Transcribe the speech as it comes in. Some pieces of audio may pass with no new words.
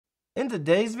In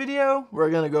today's video, we're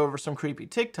going to go over some creepy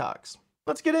TikToks.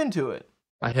 Let's get into it.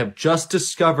 I have just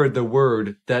discovered the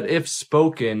word that, if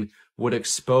spoken, would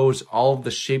expose all of the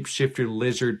shapeshifter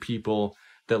lizard people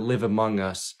that live among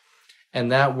us.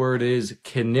 And that word is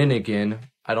Kininigan.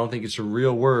 I don't think it's a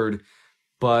real word,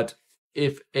 but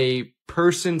if a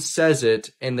person says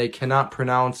it and they cannot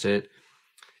pronounce it,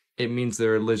 it means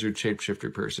they're a lizard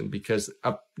shapeshifter person, because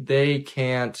they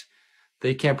can't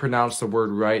pronounce the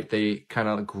word right. They kind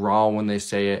of growl when they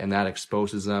say it, and that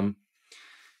exposes them.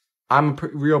 I'm a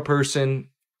real person.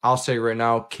 I'll say right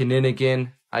now,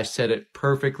 Kininigan. I said it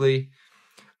perfectly.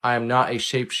 I am not a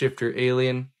shapeshifter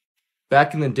alien.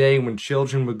 Back in the day when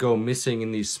children would go missing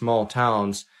in these small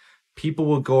towns, people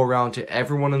would go around to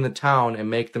everyone in the town and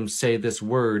make them say this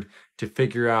word to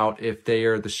figure out if they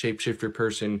are the shapeshifter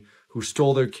person who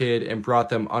stole their kid and brought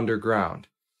them underground.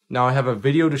 Now I have a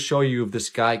video to show you of this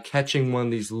guy catching one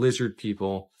of these lizard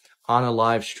people on a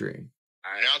live stream.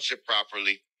 Announce it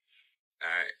properly.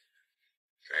 Alright.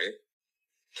 Ready?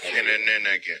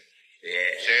 Kininigan.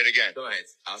 Yeah. Say it again. Go ahead.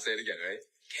 I'll say it again, right?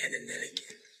 Kininigan.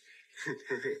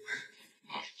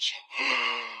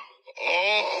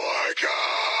 Oh my God!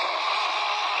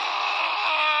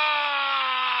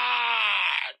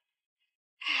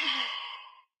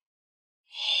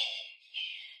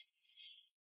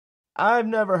 I've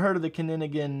never heard of the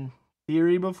Kininigan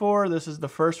theory before. This is the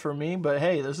first for me, but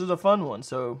hey, this is a fun one.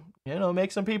 So,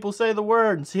 make some people say the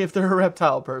word and see if they're a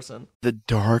reptile person. The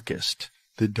darkest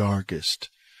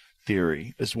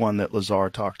theory is one that Lazar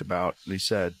talked about. He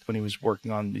said when he was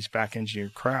working on these back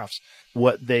engineered crafts,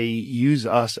 what they use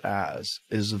us as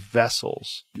is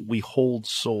vessels. We hold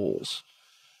souls,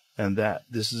 and that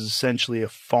this is essentially a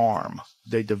farm.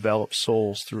 They develop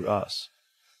souls through us.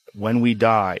 When we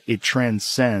die, it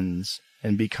transcends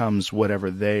and becomes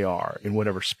whatever they are in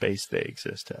whatever space they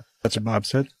exist in. That's what Bob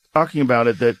said. Talking about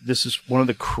it, that this is one of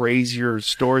the crazier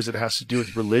stories that has to do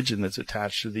with religion that's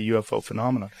attached to the UFO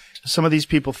phenomenon. Some of these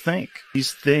people think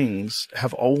these things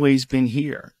have always been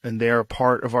here and they are a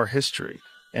part of our history,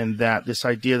 and that this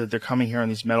idea that they're coming here on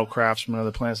these metal crafts from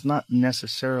another planet is not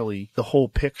necessarily the whole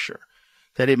picture.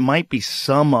 That it might be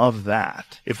some of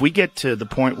that. If we get to the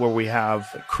point where we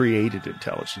have created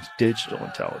intelligence, digital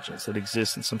intelligence that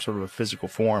exists in some sort of a physical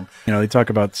form. They talk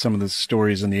about some of the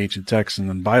stories in the ancient texts and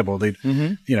in the Bible. They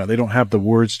don't have the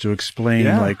words to explain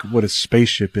like what a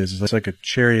spaceship is. It's like a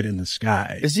chariot in the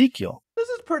sky. Ezekiel. This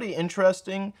is pretty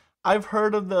interesting. I've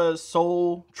heard of the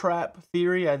soul trap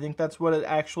theory. I think that's what it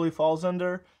actually falls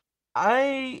under.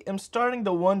 I am starting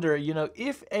to wonder,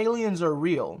 if aliens are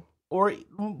real, or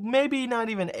maybe not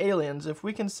even aliens, if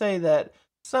we can say that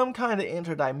some kind of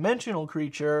interdimensional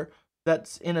creature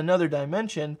that's in another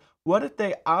dimension, what if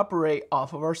they operate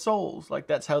off of our souls? Like,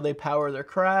 that's how they power their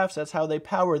crafts, that's how they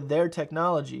power their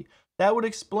technology. That would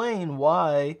explain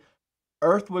why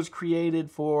Earth was created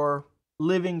for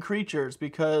living creatures,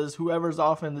 because whoever's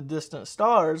off in the distant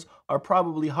stars are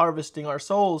probably harvesting our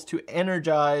souls to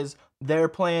energize their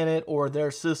planet or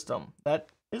their system. That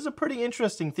is a pretty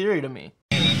interesting theory to me.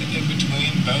 In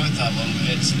between both of them,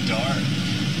 it's dark.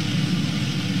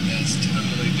 It's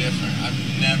totally different. I've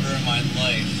never in my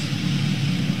life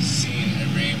seen a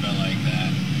rainbow like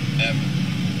that, ever.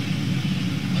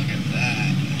 Look at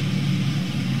that.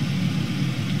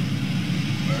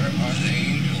 Where are the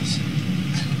angels?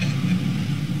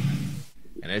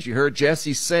 And as you heard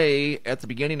Jesse say at the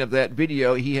beginning of that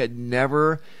video, he had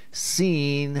never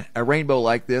seen a rainbow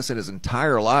like this in his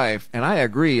entire life. And I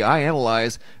agree. I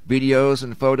analyze videos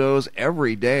and photos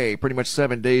every day, pretty much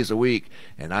 7 days a week,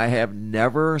 and I have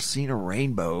never seen a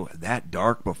rainbow that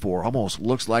dark before. Almost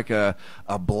looks like a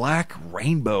black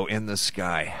rainbow in the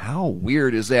sky. How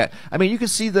weird is that? I mean, you can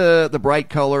see the bright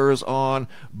colors on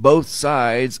both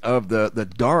sides of the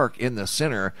dark in the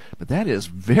center, but that is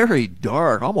very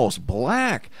dark, almost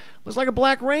black. Looks like a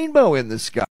black rainbow in the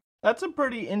sky. That's a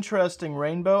pretty interesting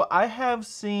rainbow. I have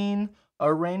seen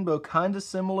a rainbow kind of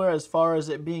similar as far as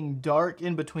it being dark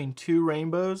in between two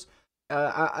rainbows.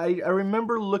 I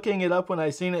remember looking it up when I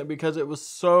seen it because it was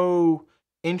so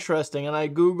interesting, and I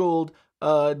googled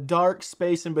dark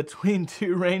space in between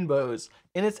two rainbows,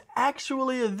 and it's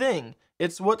actually a thing.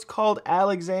 It's what's called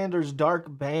Alexander's dark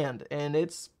band, and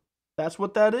that's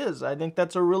what that is. I think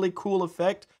that's a really cool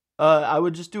effect. I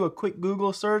would just do a quick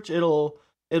Google search. It'll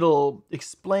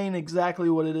explain exactly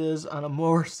what it is on a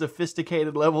more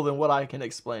sophisticated level than what I can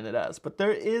explain it as. But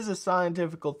there is a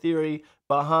scientific theory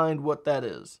behind what that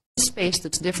is. Space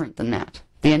that's different than that.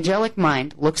 The angelic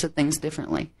mind looks at things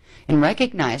differently and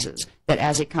recognizes that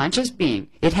as a conscious being,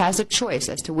 it has a choice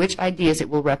as to which ideas it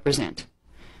will represent.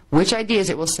 Which ideas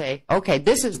it will say, okay,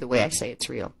 this is the way I say it's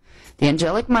real. The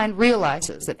angelic mind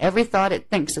realizes that every thought it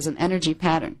thinks is an energy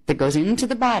pattern that goes into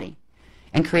the body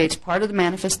and creates part of the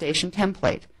manifestation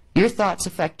template. Your thoughts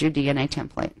affect your DNA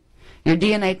template. Your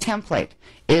DNA template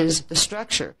is the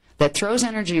structure that throws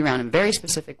energy around in very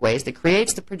specific ways that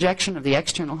creates the projection of the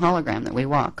external hologram that we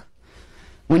walk.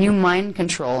 When you mind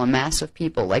control a mass of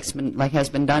people, like has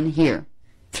been done here,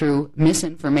 through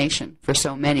misinformation for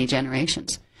so many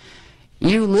generations,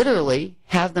 you literally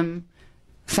have them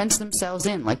fence themselves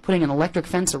in, like putting an electric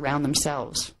fence around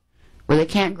themselves, where they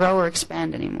can't grow or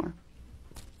expand anymore.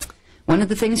 One of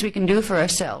the things we can do for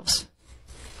ourselves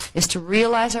is to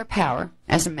realize our power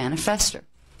as a manifester.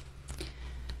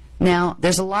 Now,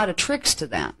 there's a lot of tricks to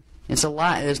that. It's a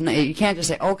lot. You can't just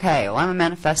say, okay, well, I'm a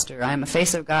manifester. I'm a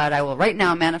face of God. I will right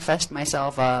now manifest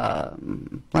myself,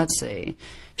 let's see,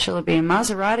 shall it be a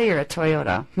Maserati or a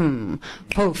Toyota?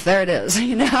 Poof, there it is.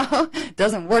 You know, it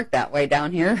doesn't work that way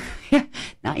down here.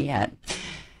 Not yet.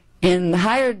 In the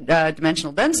higher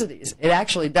dimensional densities, it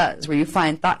actually does, where you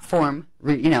find thought form,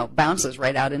 bounces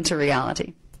right out into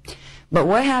reality. But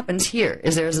what happens here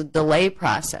is there's a delay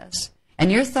process.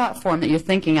 And your thought form that you're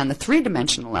thinking on the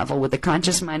three-dimensional level with the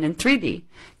conscious mind in 3D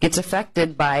gets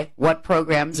affected by what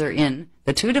programs are in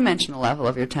the two-dimensional level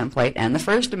of your template and the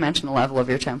first-dimensional level of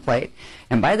your template.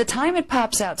 And by the time it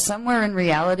pops out somewhere in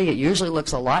reality, it usually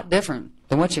looks a lot different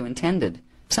than what you intended.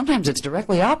 Sometimes it's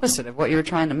directly opposite of what you were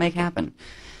trying to make happen.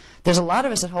 There's a lot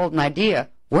of us that hold an idea,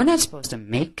 we're not supposed to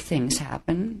make things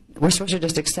happen. We're supposed to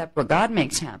just accept what God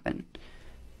makes happen.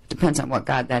 Depends on what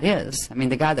God that is. I mean,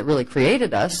 the God that really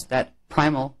created us, that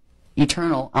primal,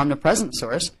 eternal, omnipresent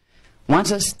source,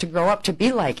 wants us to grow up to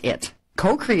be like it.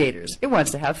 Co-creators. It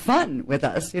wants to have fun with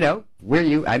us. We're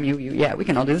you, I'm you, yeah, we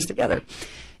can all do this together.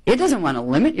 It doesn't want to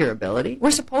limit your ability.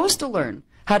 We're supposed to learn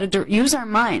how to use our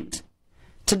mind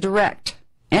to direct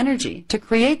energy to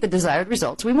create the desired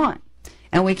results we want.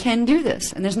 And we can do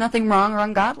this. And there's nothing wrong or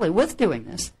ungodly with doing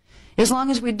this, as long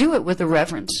as we do it with a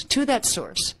reverence to that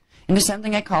source, into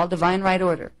something I call divine right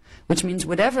order, which means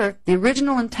whatever the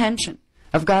original intention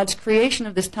of God's creation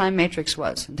of this time matrix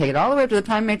was, and take it all the way up to the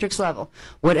time matrix level,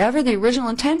 whatever the original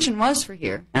intention was for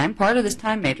here, and I'm part of this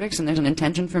time matrix, and there's an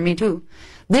intention for me too,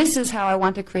 this is how I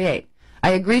want to create.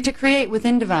 I agree to create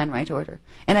within divine right order,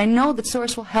 and I know that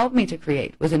Source will help me to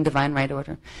create within divine right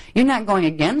order. You're not going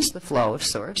against the flow of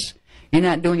Source. You're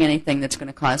not doing anything that's going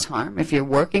to cause harm if you're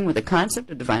working with the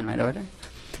concept of divine right order.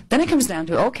 Then it comes down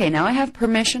to, okay, now I have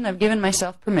permission, I've given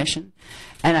myself permission,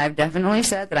 and I've definitely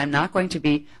said that I'm not going to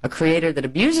be a creator that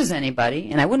abuses anybody,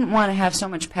 and I wouldn't want to have so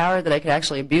much power that I could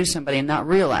actually abuse somebody and not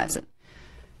realize it.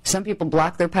 Some people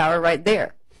block their power right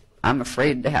there. I'm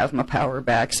afraid to have my power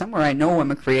back. Somewhere I know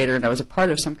I'm a creator, and I was a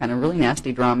part of some kind of really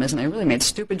nasty dramas, and I really made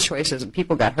stupid choices, and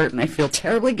people got hurt, and I feel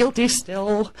terribly guilty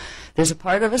still. There's a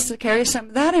part of us that carries some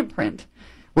of that imprint,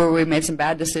 where we made some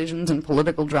bad decisions and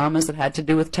political dramas that had to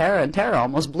do with terror, and terror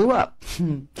almost blew up.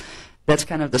 That's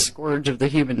kind of the scourge of the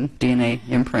human DNA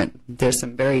imprint. There's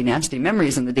some very nasty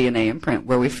memories in the DNA imprint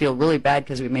where we feel really bad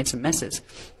because we made some messes.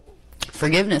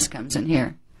 Forgiveness comes in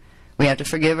here. We have to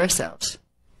forgive ourselves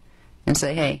and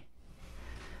say, hey,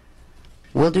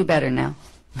 we'll do better now.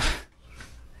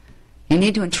 You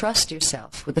need to entrust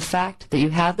yourself with the fact that you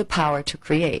have the power to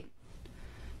create.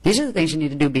 These are the things you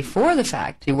need to do before the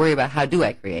fact. You worry about how do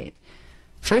I create.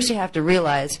 First you have to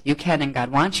realize you can and God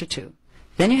wants you to.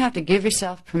 Then you have to give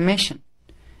yourself permission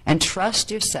and trust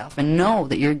yourself and know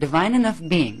that you're a divine enough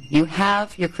being. You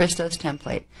have your Christos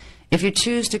template. If you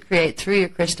choose to create through your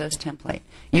Christos template,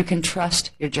 you can trust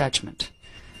your judgment.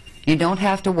 You don't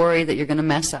have to worry that you're going to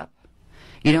mess up.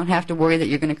 You don't have to worry that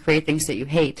you're going to create things that you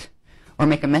hate or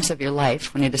make a mess of your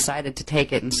life when you decided to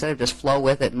take it. Instead of just flow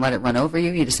with it and let it run over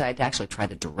you, you decide to actually try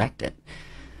to direct it.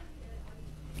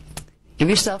 Give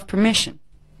yourself permission.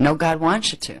 Know God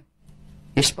wants you to.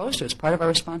 You're supposed to. It's part of our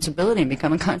responsibility in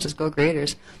becoming conscious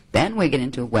co-creators. Then we get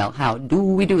into, well, how do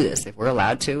we do this? If we're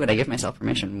allowed to, and I give myself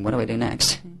permission, what do I do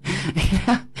next?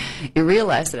 You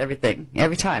realize that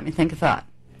every time you think a thought.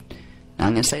 Now,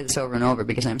 I'm going to say this over and over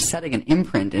because I'm setting an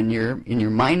imprint in your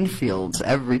mind fields.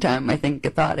 Every time I think a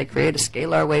thought, I create a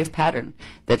scalar wave pattern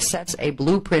that sets a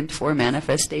blueprint for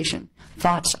manifestation.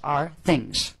 Thoughts are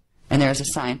things, and there's a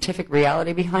scientific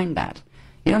reality behind that.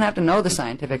 You don't have to know the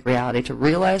scientific reality to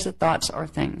realize that thoughts are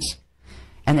things,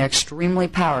 and they're extremely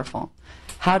powerful.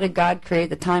 How did God create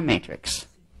the time matrix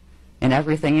and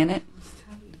everything in it?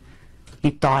 He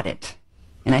thought it.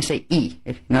 And I say E,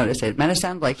 if you notice. It might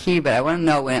sound like he, but I want to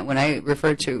know when I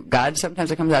refer to God, sometimes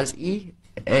it comes out as E.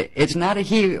 It's not a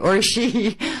he or a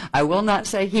she. I will not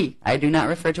say he. I do not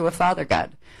refer to a father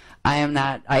God. I am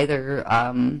not either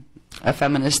a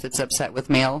feminist that's upset with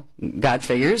male God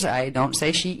figures. I don't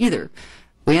say she either.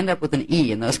 We end up with an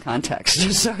E in those contexts,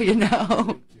 just so you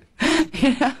know.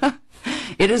 You know?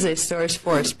 It is a source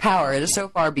force power. It is so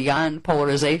far beyond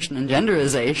polarization and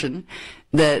genderization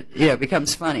that, you know, it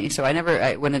becomes funny. So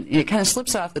when it kind of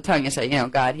slips off the tongue, you say, you know,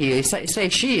 God, he, you say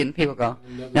she, and people go,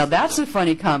 now that's a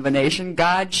funny combination.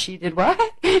 God, she did what?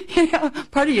 You know,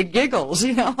 part of you giggles,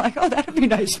 you know, like, oh, that'd be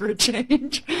nice for a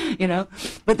change, you know.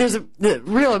 But the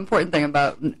real important thing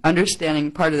about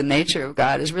understanding part of the nature of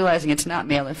God is realizing it's not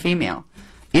male or female.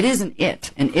 It is an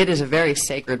it, and it is a very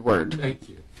sacred word. Thank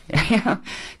you.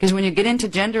 Because when you get into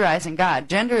genderizing God,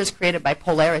 gender is created by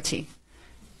polarity.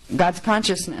 God's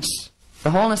consciousness,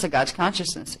 the wholeness of God's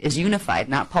consciousness, is unified,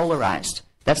 not polarized.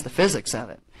 That's the physics of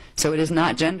it. So it is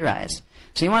not genderized.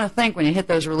 So you want to think when you hit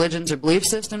those religions or belief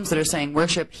systems that are saying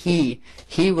worship He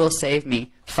will save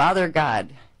me, Father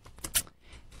God.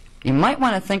 You might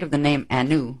want to think of the name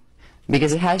Anu,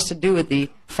 because it has to do with the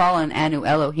fallen Anu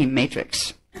Elohim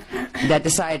matrix that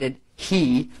decided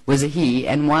he was a he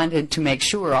and wanted to make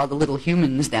sure all the little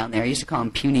humans down there, I used to call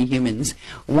them puny humans,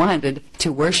 wanted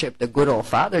to worship the good old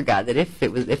Father God, that if they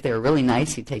were really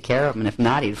nice, he'd take care of them, and if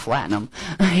not, he'd flatten them.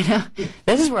 You know?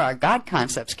 This is where our God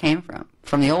concepts came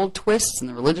from the old twists and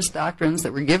the religious doctrines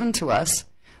that were given to us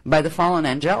by the fallen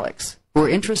angelics, who were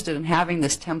interested in having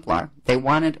this Templar. They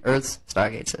wanted Earth's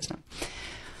Stargate system.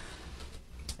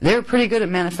 They were pretty good at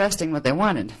manifesting what they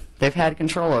wanted. They've had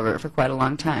control over it for quite a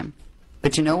long time.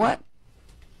 But you know what?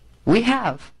 We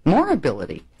have more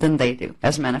ability than they do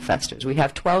as manifestors. We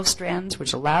have 12 strands,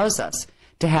 which allows us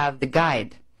to have the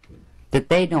guide that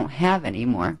they don't have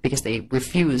anymore because they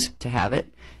refuse to have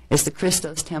it. It's the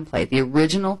Christos template, the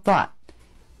original thought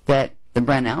that the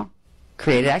Brennel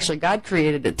created. Actually, God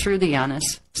created it through the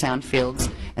Janus sound fields,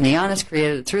 and the Janus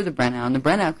created it through the Brennel, and the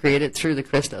Brennel created it through the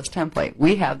Christos template.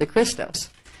 We have the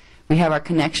Christos. We have our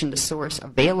connection to Source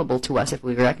available to us if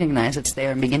we recognize it's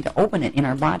there and begin to open it in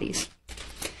our bodies.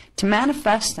 To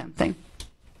manifest something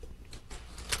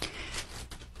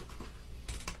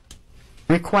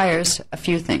requires a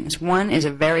few things. One is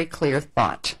a very clear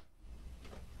thought.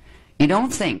 You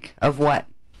don't think of what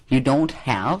you don't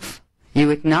have.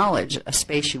 You acknowledge a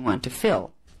space you want to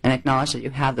fill and acknowledge that you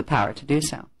have the power to do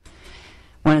so.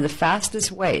 One of the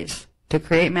fastest ways to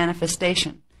create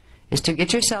manifestation is to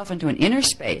get yourself into an inner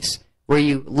space where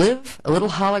you live a little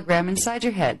hologram inside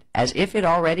your head as if it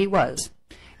already was,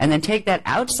 and then take that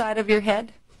outside of your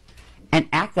head and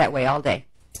act that way all day.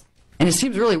 And it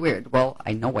seems really weird. Well,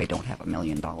 I know I don't have $1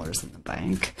 million in the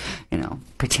bank. You know,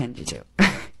 pretend you do.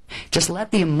 Just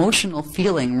let the emotional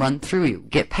feeling run through you.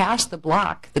 Get past the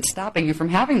block that's stopping you from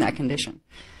having that condition.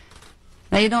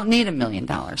 Now, you don't need $1 million.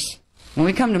 When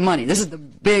we come to money, this is the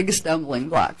big stumbling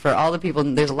block for all the people.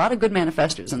 There's a lot of good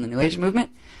manifestors in the New Age movement,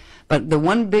 but the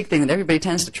one big thing that everybody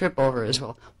tends to trip over is,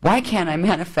 well, why can't I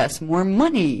manifest more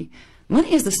money?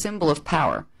 Money is the symbol of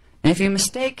power. And if you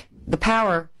mistake the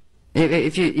power,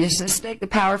 if you mistake the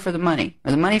power for the money,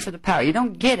 or the money for the power, you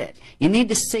don't get it. You need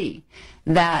to see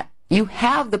that you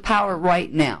have the power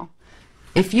right now.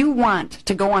 If you want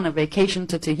to go on a vacation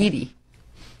to Tahiti,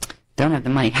 don't have the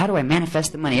money. How do I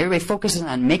manifest the money? Everybody focuses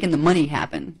on making the money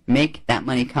happen. Make that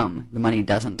money come. The money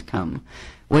doesn't come.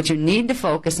 What you need to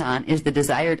focus on is the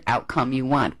desired outcome you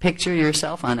want. Picture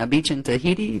yourself on a beach in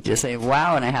Tahiti. You just say,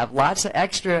 wow, and I have lots of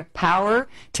extra power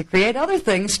to create other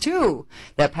things too.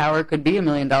 That power could be $1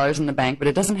 million in the bank, but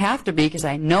it doesn't have to be because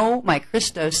I know my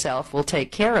Christos self will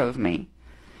take care of me.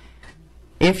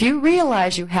 If you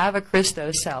realize you have a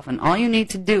Christos self and all you need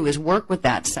to do is work with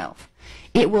that self,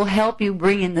 it will help you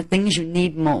bring in the things you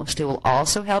need most. It will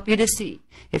also help you to see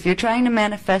if you're trying to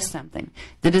manifest something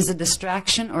that is a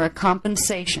distraction or a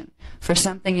compensation for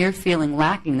something you're feeling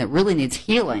lacking that really needs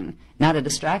healing, not a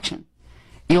distraction,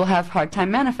 you'll have a hard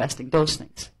time manifesting those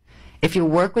things. If you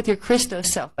work with your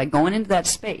Christos self by going into that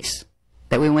space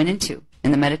that we went into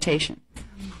in the meditation,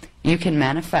 you can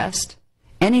manifest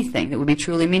anything that would be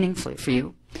truly meaningful for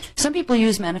you. Some people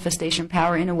use manifestation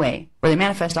power in a way where they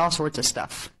manifest all sorts of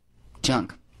stuff.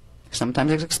 Junk.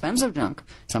 Sometimes it's expensive junk.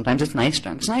 Sometimes it's nice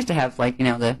junk. It's nice to have, like, you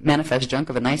know, the manifest junk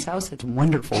of a nice house. It's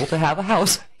wonderful to have a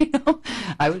house. You know,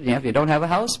 if you don't have a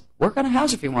house, work on a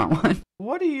house if you want one.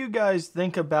 What do you guys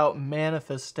think about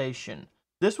manifestation?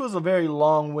 This was a very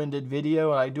long-winded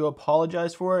video, and I do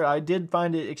apologize for it. I did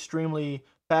find it extremely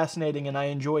fascinating, and I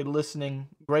enjoyed listening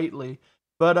greatly.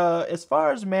 But as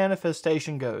far as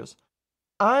manifestation goes,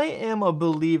 I am a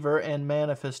believer in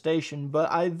manifestation,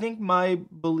 but I think my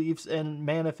beliefs in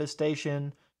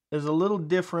manifestation is a little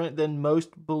different than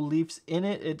most beliefs in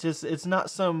it. It's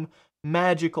not some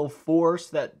magical force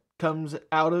that comes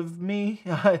out of me.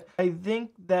 I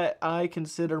think that I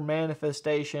consider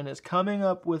manifestation as coming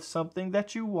up with something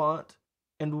that you want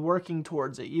and working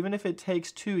towards it. Even if it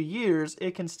takes 2 years,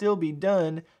 it can still be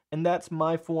done, and that's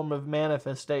my form of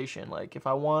manifestation. Like, if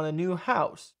I want a new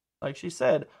house, like she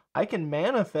said, I can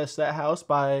manifest that house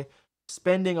by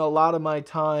spending a lot of my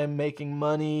time making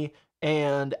money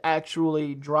and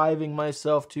actually driving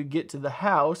myself to get to the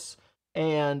house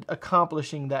and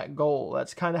accomplishing that goal.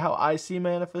 That's kind of how I see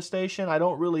manifestation. I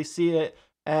don't really see it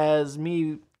as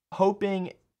me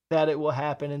hoping that it will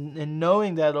happen and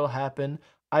knowing that it'll happen.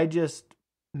 I just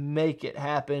make it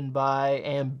happen by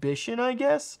ambition, I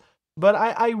guess. But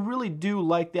I really do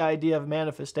like the idea of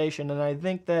manifestation, and I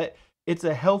think that it's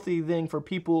a healthy thing for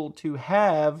people to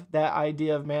have that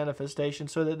idea of manifestation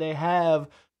so that they have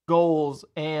goals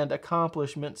and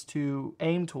accomplishments to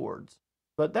aim towards.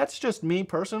 But that's just me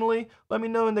personally. Let me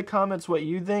know in the comments what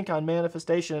you think on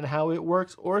manifestation and how it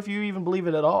works, or if you even believe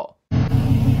it at all.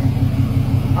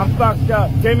 I'm fucked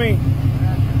up. Timmy,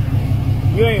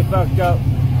 you ain't fucked up.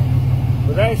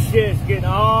 But that shit's getting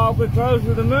awfully close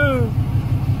to the moon.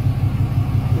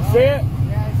 You see it?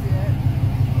 Yeah, I see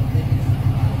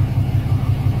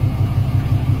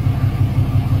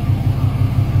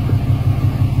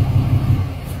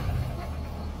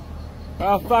it.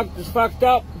 Our fuck is fucked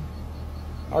up.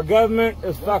 Our government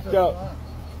is fucked up.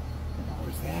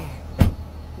 What's that?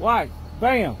 What?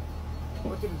 Bam.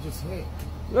 What did it just hit?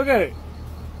 Look at it.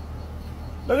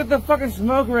 Look at the fucking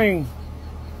smoke ring.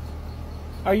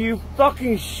 Are you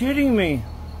fucking shitting me?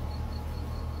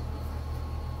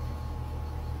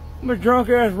 I'm a drunk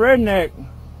ass redneck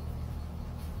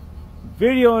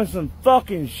videoing some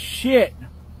fucking shit.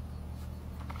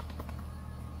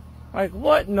 Like,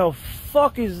 what in the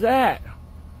fuck is that?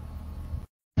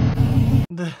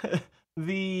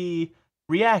 The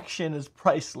reaction is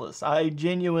priceless. I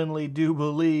genuinely do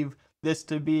believe this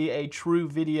to be a true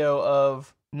video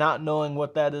of not knowing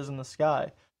what that is in the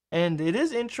sky. And it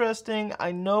is interesting.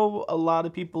 I know a lot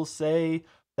of people say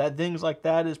that things like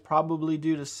that is probably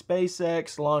due to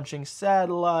SpaceX launching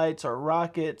satellites or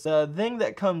rockets. The thing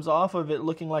that comes off of it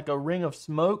looking like a ring of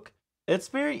smoke, it's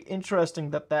very interesting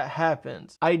that that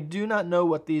happens. I do not know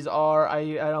what these are.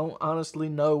 I don't honestly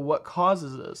know what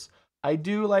causes this. I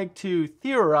do like to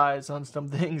theorize on some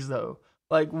things though.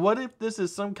 Like, what if this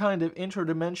is some kind of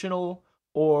interdimensional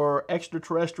or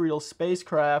extraterrestrial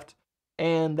spacecraft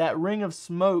and that ring of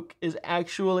smoke is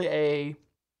actually a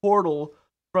portal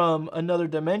from another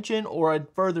dimension or a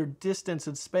further distance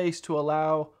in space to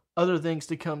allow other things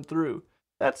to come through?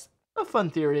 That's a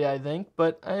fun theory, I think,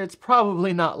 but it's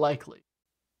probably not likely.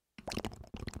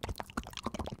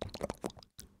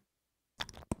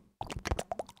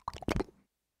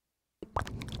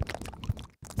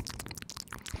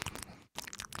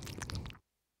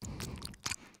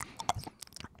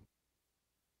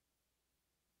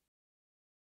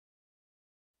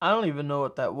 I don't even know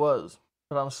what that was,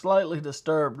 but I'm slightly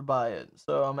disturbed by it,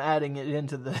 so I'm adding it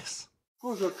into this.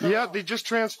 Yeah, they just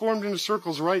transformed into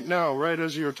circles right now, right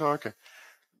as you were talking.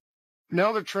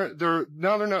 Now they're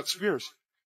not spheres.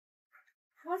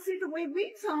 Well, see, the way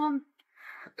we saw them.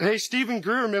 Hey, Stephen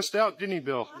Greer missed out, didn't he,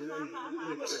 Bill?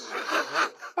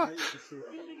 Have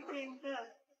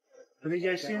you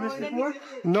guys seen this before?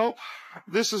 Nope.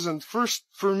 This isn't first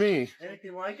for me.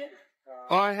 Anything like it?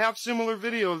 I have similar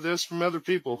video of this from other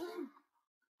people.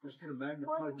 See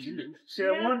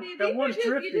that one's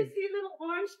drifting. You just see little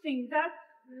orange things.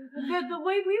 The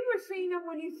way we were seeing them,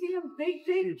 when you see them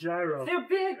big, gyro. they're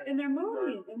big and they're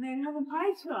moving and they're having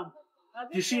eyes from.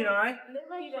 Do you see an eye?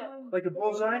 Like a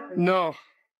bullseye? No.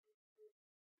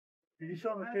 Did you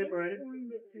saw the tape already?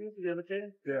 The other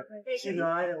tape? Yeah. See the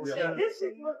eye? This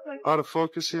looks like. Out of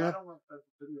focus here.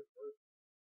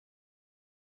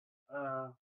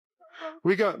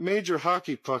 We got major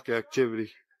hockey puck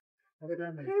activity. Hey, why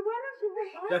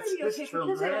don't you This is from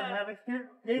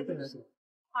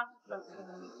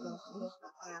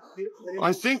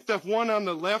I think the one on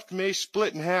the left may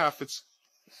split in half. It's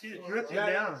see it drifting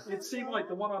down. It seemed like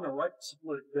the one on the right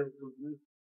split.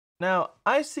 Now,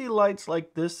 I see lights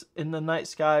like this in the night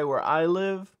sky where I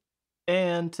live,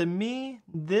 and to me,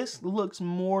 this looks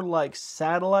more like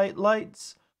satellite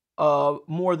lights,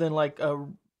 more than like a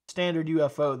standard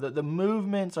UFO. The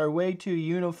movements are way too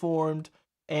uniformed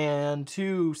and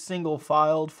too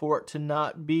single-filed for it to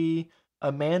not be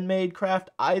a man-made craft,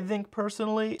 I think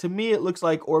personally. To me, it looks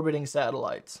like orbiting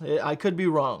satellites. I could be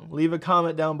wrong. Leave a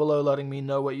comment down below letting me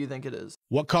know what you think it is.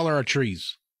 What color are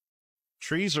trees?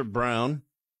 Trees are brown.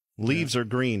 Leaves are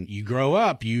green. You grow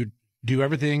up, you do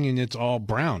everything, and it's all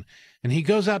brown. And he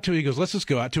goes, let's just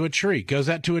go out to a tree. Goes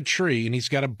out to a tree, and he's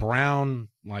got a brown,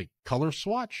 like, color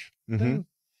swatch thing.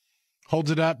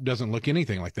 Holds it up, doesn't look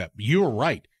anything like that. You were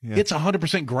right. Yeah. It's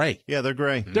 100% gray. Yeah, they're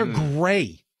gray. They're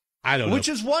gray. I don't know. Which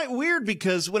is why weird,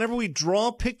 because whenever we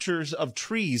draw pictures of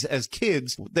trees as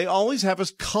kids, they always have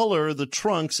us color the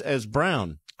trunks as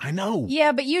brown. I know.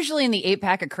 Yeah, but usually in the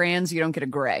 8-pack of crayons, you don't get a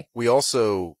gray. We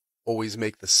also always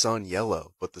make the sun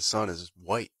yellow, but the sun is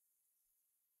white.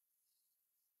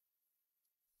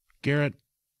 Garrett.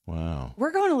 Wow.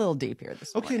 We're going a little deep here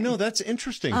this morning. Okay, no, that's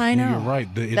interesting. I know. You're right.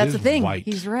 That's the thing. White.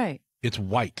 He's right. It's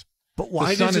white. But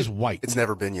why the sun does is white? It's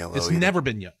never been yellow. It's either. never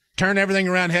been yellow. Turn everything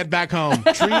around, head back home.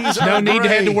 Trees no are need to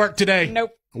head to gray. work today.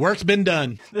 Nope. Work's been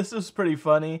done. This is pretty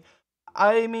funny.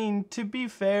 I mean, to be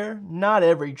fair, not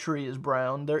every tree is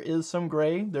brown. There is some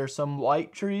gray, there's some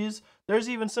white trees, there's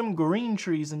even some green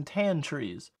trees and tan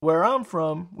trees. Where I'm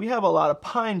from, we have a lot of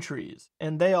pine trees,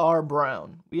 and they are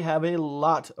brown. We have a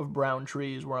lot of brown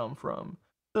trees where I'm from.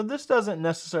 So this doesn't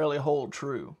necessarily hold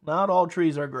true. Not all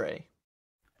trees are gray.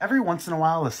 Every once in a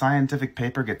while, a scientific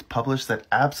paper gets published that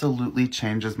absolutely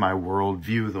changes my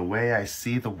worldview, the way I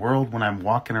see the world when I'm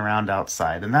walking around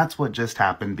outside. And that's what just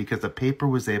happened, because a paper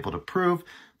was able to prove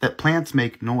that plants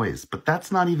make noise. But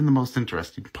that's not even the most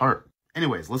interesting part.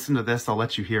 Anyways, listen to this. I'll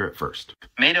let you hear it first.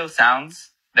 Tomato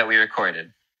sounds that we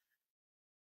recorded.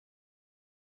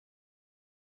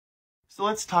 So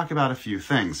let's talk about a few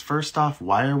things. First off,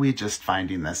 why are we just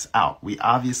finding this out? We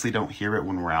obviously don't hear it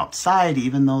when we're outside,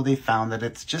 even though they found that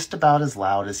it's just about as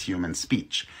loud as human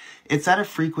speech. It's at a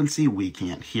frequency we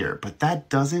can't hear, but that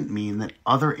doesn't mean that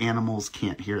other animals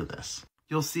can't hear this.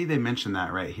 You'll see they mention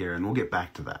that right here, and we'll get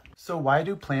back to that. So why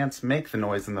do plants make the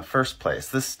noise in the first place?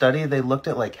 This study, they looked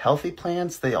at like healthy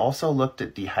plants. They also looked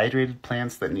at dehydrated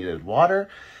plants that needed water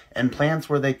and plants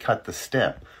where they cut the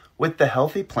stem. With the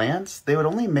healthy plants, they would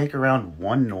only make around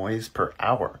one noise per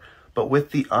hour. But with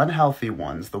the unhealthy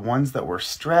ones, the ones that were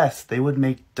stressed, they would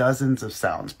make dozens of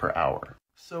sounds per hour.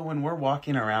 So when we're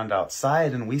walking around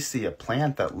outside and we see a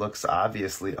plant that looks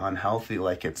obviously unhealthy,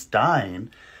 like it's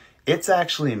dying, it's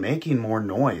actually making more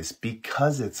noise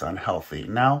because it's unhealthy.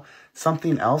 Now,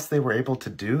 something else they were able to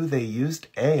do, they used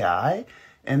AI,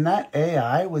 and that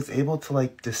AI was able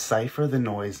to decipher the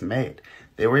noise made.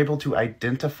 They were able to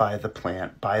identify the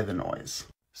plant by the noise.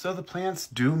 So the plants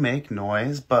do make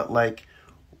noise, but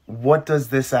what does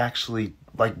this actually,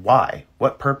 why?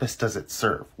 What purpose does it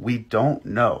serve? We don't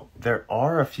know. There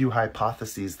are a few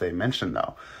hypotheses they mention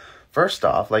though. First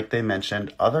off, like they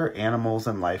mentioned, other animals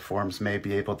and life forms may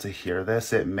be able to hear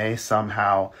this. It may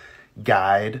somehow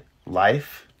guide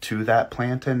life to that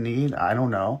plant in need. I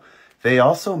don't know. They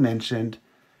also mentioned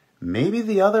maybe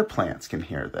the other plants can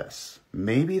hear this.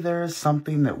 Maybe there is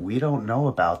something that we don't know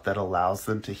about that allows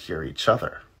them to hear each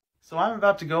other. So I'm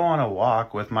about to go on a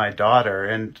walk with my daughter,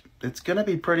 and it's going to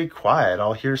be pretty quiet.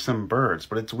 I'll hear some birds,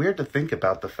 but it's weird to think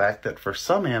about the fact that for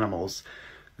some animals,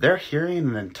 they're hearing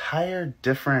an entire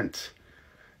different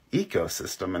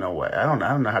ecosystem in a way. I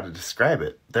don't know how to describe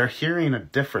it. They're hearing a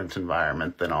different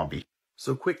environment than I'll be.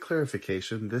 So quick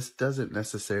clarification, this doesn't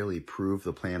necessarily prove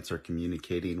the plants are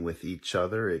communicating with each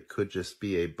other. It could just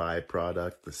be a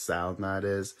byproduct, the sound that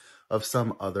is, of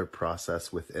some other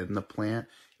process within the plant.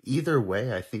 Either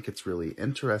way, I think it's really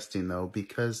interesting though,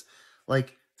 because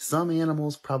some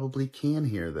animals probably can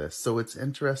hear this. So it's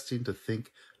interesting to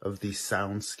think of the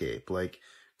soundscape.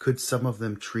 Could some of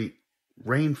them treat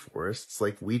rainforests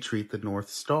like we treat the North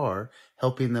Star,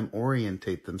 helping them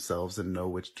orientate themselves and know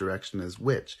which direction is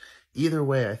which? Either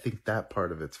way, I think that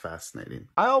part of it's fascinating.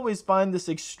 I always find this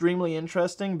extremely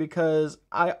interesting because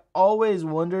I always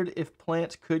wondered if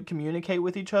plants could communicate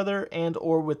with each other and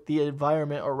or with the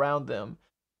environment around them.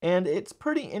 And it's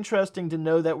pretty interesting to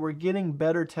know that we're getting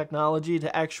better technology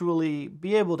to actually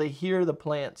be able to hear the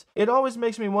plants. It always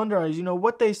makes me wonder,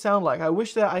 what they sound like. I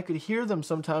wish that I could hear them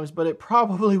sometimes, but it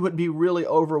probably would be really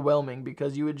overwhelming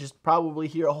because you would just probably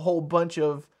hear a whole bunch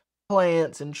of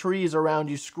plants and trees around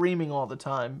you screaming all the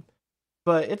time.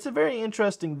 But it's a very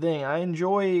interesting thing. I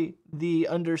enjoy the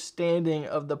understanding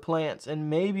of the plants,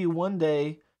 and maybe one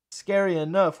day, scary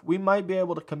enough, we might be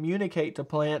able to communicate to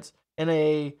plants in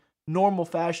a normal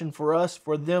fashion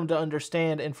for them to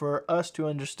understand and for us to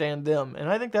understand them. And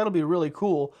I think that'll be really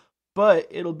cool, but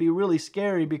it'll be really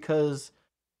scary because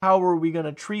how are we going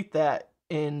to treat that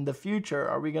in the future?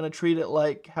 Are we going to treat it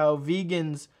like how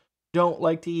vegans don't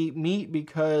like to eat meat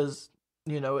because,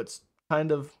 it's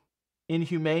kind of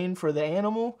inhumane for the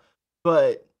animal?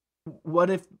 But what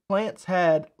if plants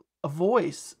had a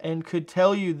voice and could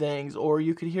tell you things, or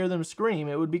you could hear them scream?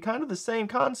 It would be kind of the same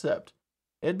concept.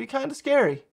 It'd be kind of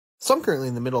scary. So I'm currently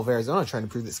in the middle of Arizona trying to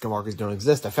prove that skinwalkers don't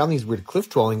exist. I found these weird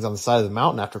cliff dwellings on the side of the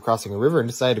mountain after crossing a river and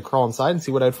decided to crawl inside and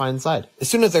see what I'd find inside. As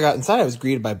soon as I got inside, I was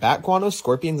greeted by bat guanos,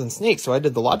 scorpions, and snakes, so I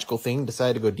did the logical thing,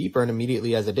 decided to go deeper, and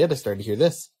immediately as I did, I started to hear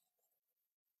this.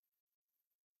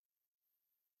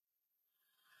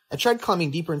 I tried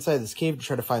climbing deeper inside this cave to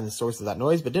try to find the source of that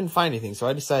noise, but didn't find anything, so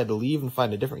I decided to leave and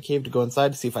find a different cave to go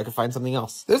inside to see if I could find something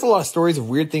else. There's a lot of stories of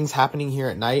weird things happening here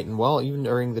at night and, well, even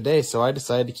during the day, so I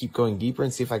decided to keep going deeper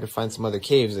and see if I could find some other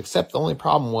caves, except the only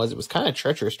problem was it was kind of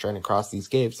treacherous trying to cross these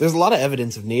caves. There's a lot of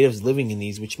evidence of natives living in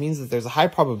these, which means that there's a high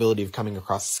probability of coming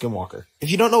across a skinwalker. If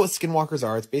you don't know what skinwalkers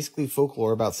are, it's basically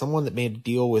folklore about someone that made a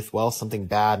deal with, well, something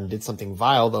bad and did something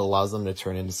vile that allows them to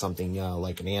turn into something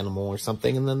like an animal or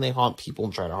something, and then they haunt people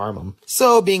and try to harm them.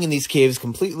 So being in these caves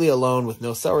completely alone with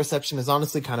no cell reception is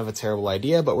honestly kind of a terrible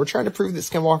idea, but we're trying to prove that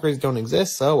skinwalkers don't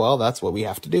exist, so well, that's what we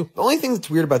have to do. The only thing that's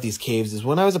weird about these caves is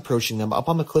when I was approaching them, up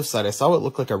on the cliffside, I saw what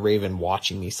looked like a raven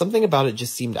watching me. Something about it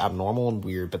just seemed abnormal and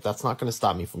weird, but that's not going to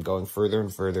stop me from going further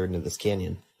and further into this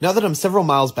canyon. Now that I'm several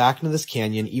miles back into this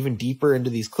canyon, even deeper into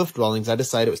these cliff dwellings, I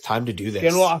decided it was time to do this.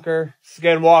 Skinwalker,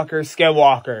 Skinwalker,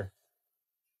 Skinwalker.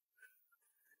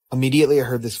 Immediately I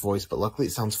heard this voice, but luckily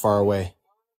it sounds far away.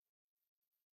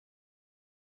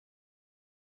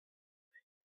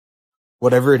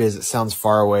 Whatever it is, it sounds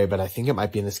far away, but I think it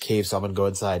might be in this cave, so I'm gonna go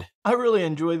inside. I really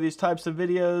enjoy these types of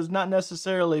videos, not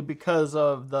necessarily because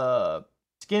of the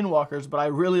skinwalkers, but I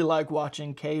really like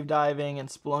watching cave diving and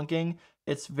splunking.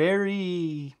 It's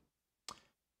very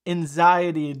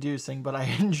anxiety-inducing, but I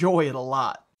enjoy it a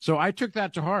lot. So I took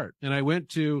that to heart, and I went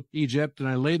to Egypt, and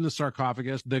I laid in the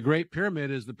sarcophagus. The Great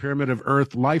Pyramid is the pyramid of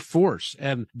Earth life force,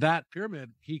 and that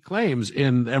pyramid, he claims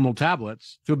in the Emerald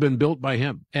Tablets, to have been built by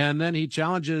him. And then he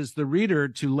challenges the reader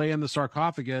to lay in the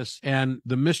sarcophagus, and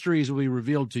the mysteries will be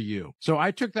revealed to you. So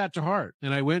I took that to heart,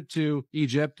 and I went to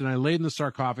Egypt, and I laid in the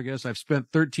sarcophagus. I've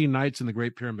spent 13 nights in the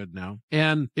Great Pyramid now,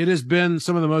 and it has been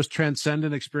some of the most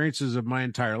transcendent experiences of my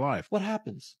entire life. What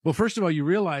happens? Well, first of all, you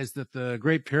realize that the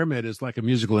Great Pyramid is like a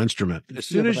musical instrument. As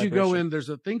soon as you go in, there's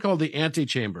a thing called the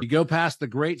antechamber. You go past the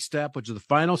Great Step, which is the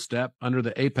final step under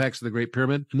the apex of the Great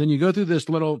Pyramid, and then you go through this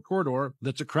little corridor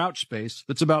that's a crouch space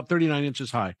that's about 39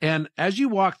 inches high. And as you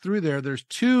walk through there, there's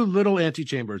two little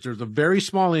antechambers. There's a very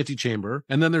small antechamber,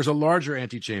 and then there's a larger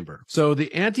antechamber. So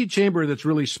the antechamber that's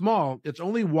really small, it's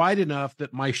only wide enough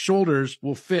that my shoulders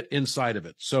will fit inside of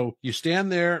it. So you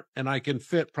stand there, and I can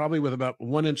fit probably with about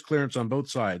 1 inch clearance on both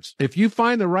sides. If you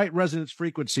find the right resonance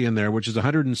frequency in there, which is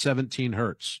 117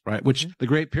 hertz, right? Which the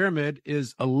Great Pyramid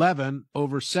is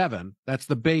 11/7. That's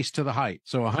the base to the height.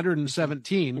 So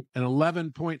 117 and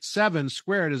 11.7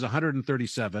 squared is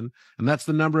 137. And that's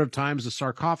the number of times the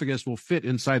sarcophagus will fit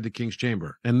inside the king's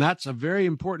chamber. And that's a very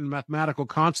important mathematical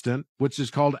constant, which is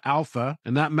called alpha.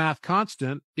 And that math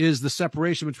constant is the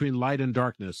separation between light and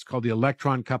darkness, called the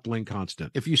electron coupling constant.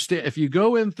 If you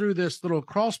go in through this little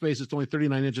crawl space, it's only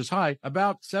 39 inches high,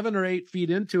 about 7 or 8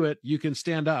 feet into it, you can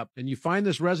stand up and you find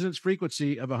this resonance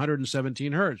frequency of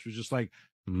 117 hertz, which is just like,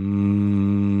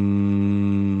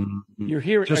 You're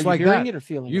hearing, just are like you hearing that. it or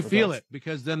feeling it? You feel it,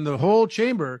 because then the whole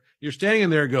chamber, you're standing in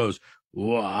there, goes,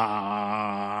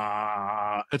 wah.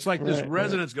 It's like this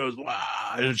resonance goes,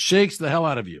 wah, and it shakes the hell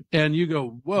out of you. And you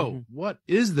go, whoa, what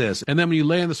is this? And then when you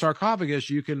lay in the sarcophagus,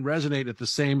 you can resonate at the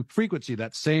same frequency,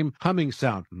 that same humming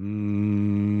sound.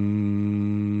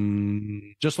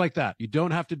 Just like that. You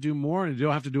don't have to do more, and you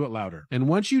don't have to do it louder. And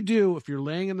once you do, if you're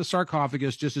laying in the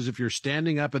sarcophagus, just as if you're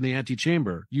standing up in the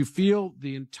antechamber, you feel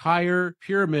the entire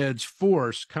pyramid's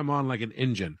force come on like an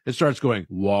engine. It starts going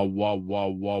wah, wah, wah,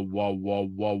 wah, wah, wah,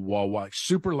 wah, wah, wah, like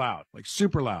super loud.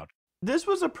 This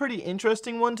was a pretty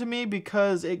interesting one to me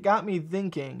because it got me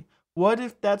thinking, what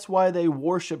if that's why they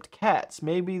worshipped cats?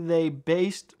 Maybe they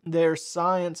based their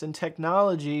science and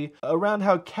technology around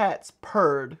how cats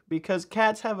purred, because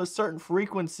cats have a certain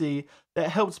frequency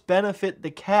that helps benefit the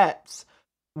cats.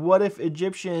 What if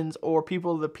Egyptians or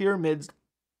people of the pyramids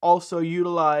also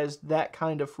utilized that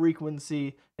kind of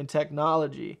frequency and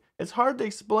technology? It's hard to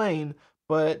explain,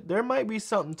 but there might be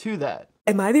something to that.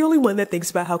 Am I the only one that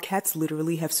thinks about how cats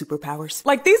literally have superpowers?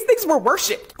 Like, these things were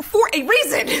worshipped for a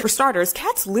reason. For starters,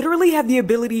 cats literally have the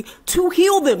ability to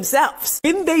heal themselves.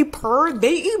 When they purr,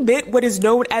 they emit what is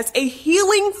known as a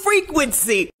healing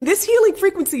frequency. This healing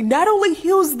frequency not only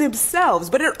heals themselves,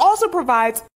 but it also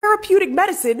provides therapeutic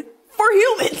medicine for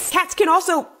humans. Cats can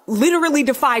also literally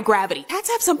defy gravity. Cats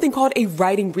have something called a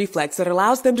righting reflex that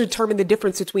allows them to determine the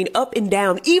difference between up and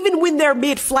down, even when they're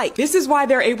mid-flight. This is why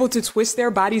they're able to twist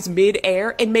their bodies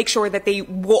mid-air and make sure that they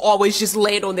will always just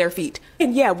land on their feet.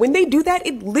 And yeah, when they do that,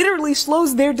 it literally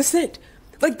slows their descent.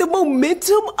 Like, the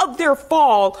momentum of their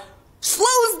fall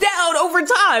slows down over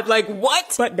time. Like,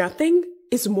 what? But nothing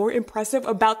is more impressive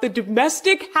about the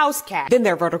domestic house cat than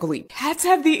their vertical leap. Cats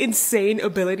have the insane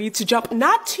ability to jump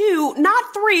not 2,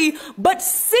 not 3, but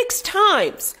 6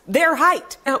 times their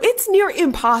height. Now, it's near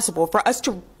impossible for us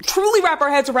to truly wrap our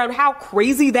heads around how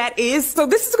crazy that is, so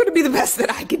this is going to be the best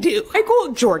that I can do.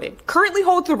 Michael Jordan currently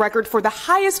holds the record for the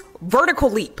highest vertical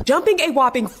leap, jumping a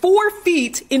whopping 4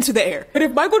 feet into the air. But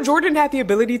if Michael Jordan had the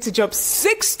ability to jump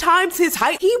 6 times his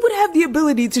height, he would have the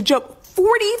ability to jump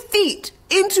 40 feet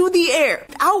into the air,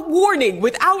 without warning,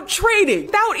 without training,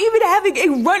 without even having a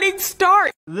running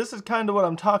start. This is kind of what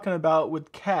I'm talking about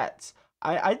with cats.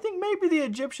 I think maybe the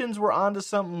Egyptians were onto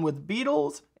something with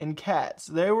beetles and cats.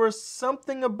 There was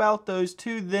something about those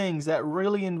two things that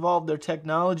really involved their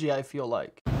technology, I feel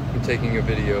like. I'm taking a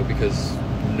video because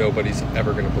nobody's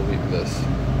ever going to believe this.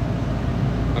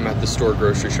 I'm at the store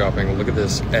grocery shopping. Look at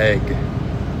this egg.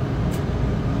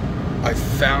 I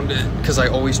found it because I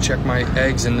always check my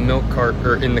eggs in the milk cart,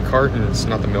 or in the cartons,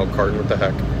 not the milk carton, what the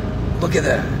heck. Look at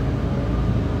that.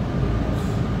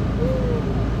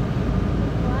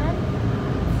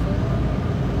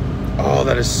 Oh,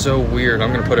 that is so weird.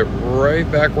 I'm gonna put it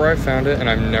right back where I found it and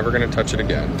I'm never gonna touch it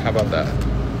again. How about that?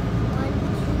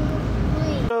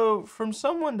 So, from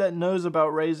someone that knows about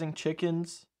raising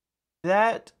chickens,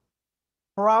 that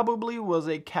probably was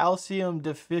a calcium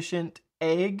deficient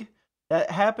egg.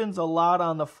 That happens a lot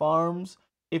on the farms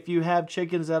if you have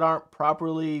chickens that aren't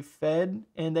properly fed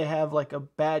and they have like a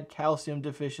bad calcium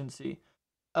deficiency.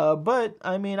 But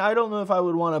I mean, I don't know if I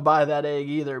would want to buy that egg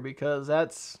either because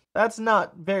that's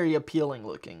not very appealing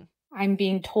looking. I'm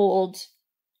being told,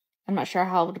 I'm not sure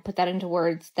how to put that into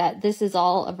words, that this is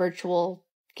all a virtual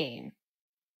game.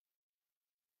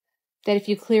 That if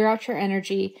you clear out your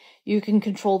energy, you can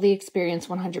control the experience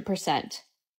 100%.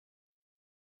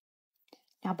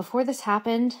 Now, before this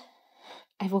happened,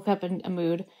 I woke up in a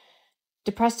mood,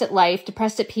 depressed at life,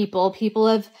 depressed at people. People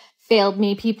have failed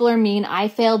me. People are mean. I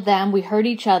failed them. We hurt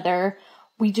each other.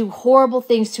 We do horrible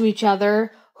things to each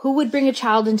other. Who would bring a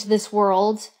child into this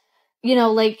world?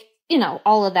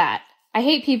 All of that. I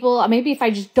hate people. Maybe if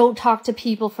I just don't talk to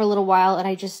people for a little while and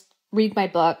I just read my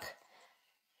book,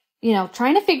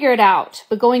 trying to figure it out,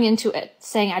 but going into it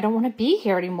saying, I don't want to be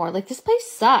here anymore. Like, this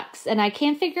place sucks and I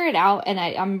can't figure it out and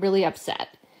I'm really upset.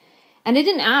 And I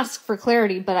didn't ask for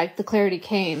clarity, but the clarity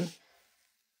came.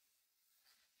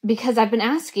 Because I've been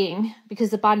asking, because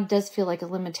the body does feel like a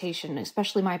limitation,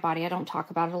 especially my body. I don't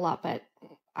talk about it a lot, but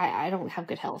I don't have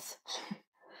good health.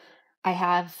 I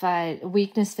have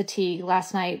weakness, fatigue.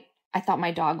 Last night, I thought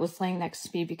my dog was laying next to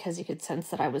me because he could sense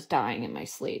that I was dying in my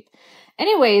sleep.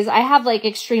 Anyways, I have like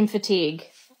extreme fatigue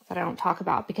that I don't talk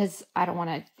about because I don't want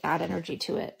to add energy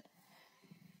to it.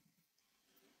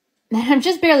 And I'm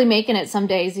just barely making it some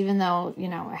days, even though,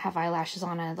 I have eyelashes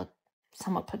on and I look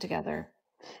somewhat put together.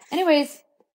 Anyways,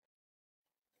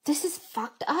 this is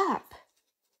fucked up.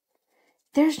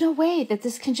 There's no way that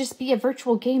this can just be a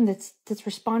virtual game that's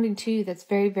responding to you, that's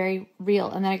very, very real.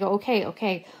 And then I go,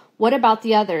 okay, what about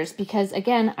the others? Because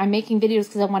again, I'm making videos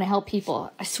because I want to help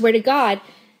people. I swear to God,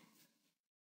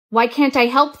 why can't I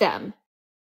help them?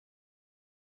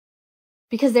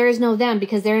 Because there is no them,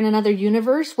 because they're in another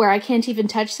universe where I can't even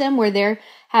touch them, where they're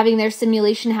having their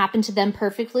simulation happen to them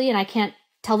perfectly, and I can't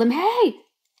tell them, hey,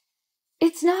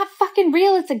 it's not fucking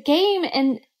real, it's a game,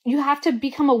 and you have to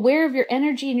become aware of your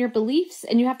energy and your beliefs,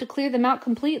 and you have to clear them out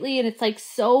completely, and it's like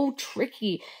so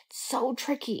tricky, so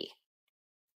tricky.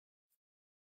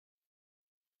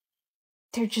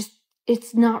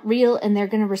 It's not real, and they're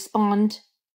going to respond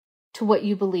to what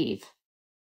you believe.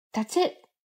 That's it.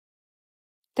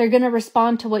 They're going to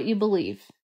respond to what you believe.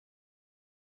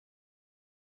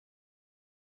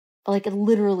 Like,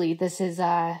 literally, this is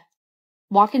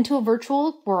walk into a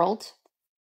virtual world,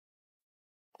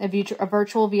 a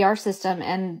virtual VR system,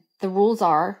 and the rules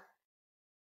are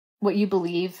what you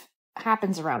believe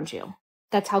happens around you.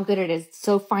 That's how good it is. It's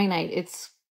so finite.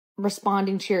 It's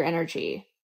responding to your energy.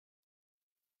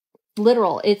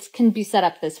 Literal. It can be set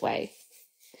up this way.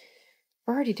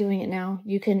 We're already doing it now.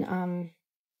 You can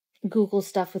Google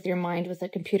stuff with your mind with a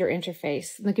computer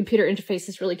interface. And the computer interface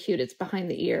is really cute. It's behind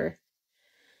the ear.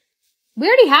 We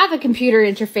already have a computer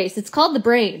interface. It's called the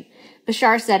brain.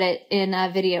 Bashar said it in a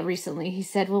video recently. He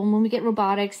said, well, when we get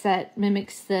robotics that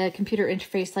mimics the computer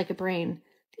interface like a brain,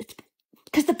 it's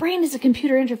because the brain is a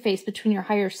computer interface between your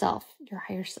higher self.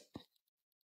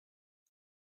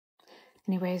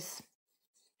 Anyways,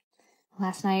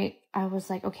 last night I was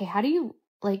like, okay, how do you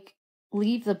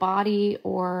leave the body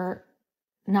or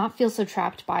not feel so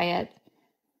trapped by it?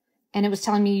 And it was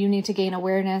telling me you need to gain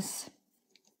awareness.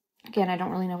 Again, I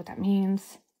don't really know what that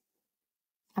means.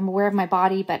 I'm aware of my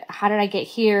body, but how did I get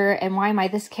here? And why am I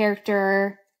this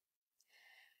character?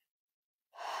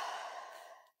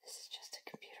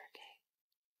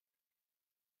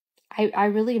 I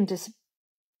really am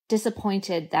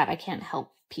disappointed that I can't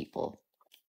help people,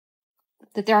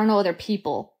 that there are no other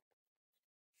people,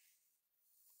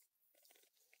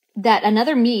 that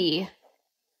another me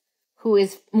who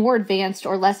is more advanced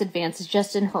or less advanced is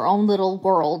just in her own little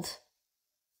world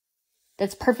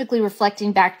that's perfectly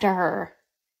reflecting back to her.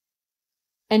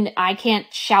 And I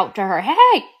can't shout to her,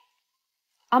 hey,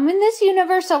 I'm in this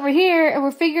universe over here and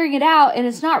we're figuring it out and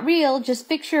it's not real. Just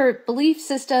fix your belief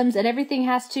systems and everything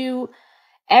has to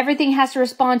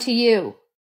respond to you.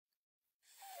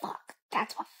 Fuck.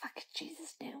 That's what fucking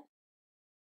Jesus knew.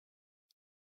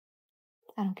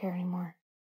 I don't care anymore.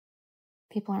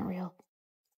 People aren't real.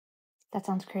 That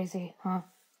sounds crazy, huh?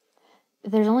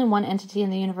 There's only one entity in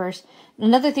the universe.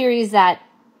 Another theory is that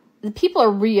the people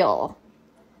are real,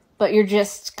 but you're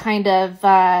just kind of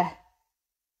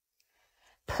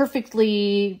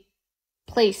perfectly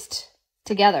placed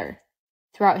together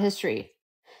throughout history.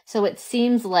 So it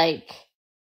seems like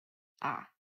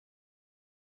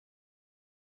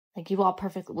we all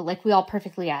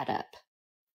perfectly add up.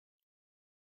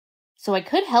 So I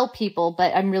could help people,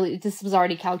 but this was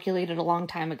already calculated a long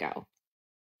time ago.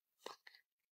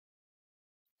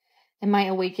 And my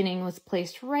awakening was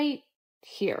placed right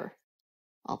here.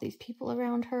 All these people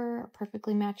around her are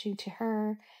perfectly matching to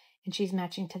her, and she's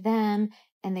matching to them,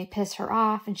 and they piss her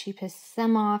off, and she pisses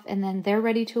them off, and then they're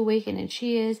ready to awaken, and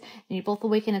she is, and you both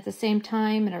awaken at the same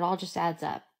time, and it all just adds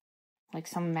up. Like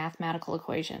some mathematical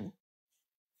equation.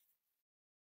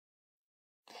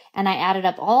 And I added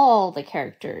up all the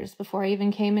characters before I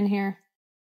even came in here.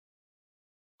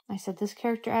 I said, this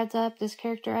character adds up,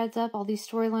 all these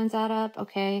storylines add up,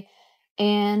 okay.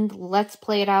 And let's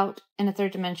play it out in a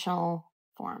third dimensional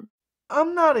form.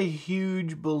 I'm not a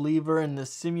huge believer in the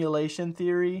simulation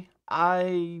theory.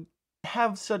 I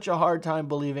have such a hard time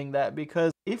believing that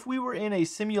because if we were in a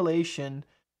simulation,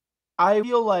 I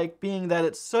feel like being that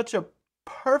it's such a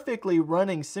perfectly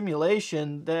running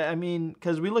simulation that,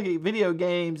 because we look at video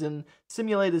games and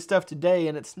simulated stuff today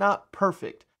and it's not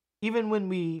perfect. Even when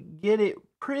we get it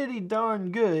pretty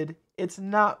darn good, it's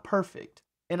not perfect.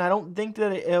 And I don't think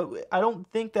that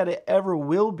it ever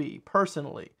will be,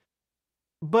 personally.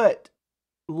 But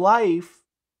life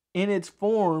in its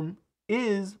form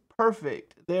is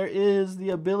perfect. There is the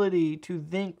ability to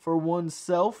think for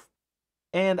oneself.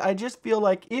 And I just feel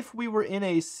like if we were in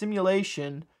a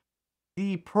simulation,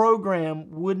 the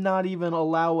program would not even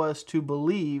allow us to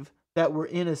believe that we're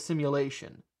in a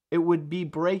simulation. It would be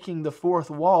breaking the fourth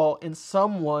wall, and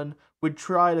someone would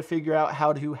try to figure out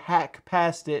how to hack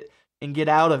past it and get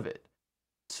out of it.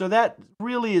 So that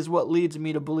really is what leads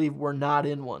me to believe we're not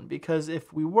in one, because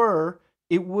if we were,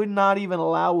 it would not even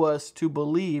allow us to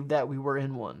believe that we were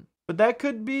in one. But that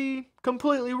could be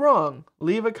completely wrong.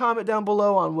 Leave a comment down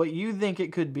below on what you think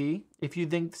it could be, if you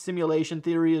think simulation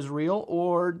theory is real,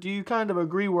 or do you kind of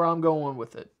agree where I'm going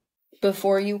with it?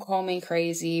 Before you call me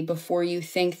crazy, before you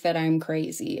think that I'm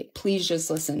crazy, please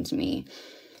just listen to me.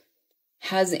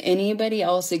 Has anybody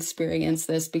else experienced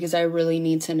this? Because I really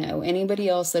need to know. Anybody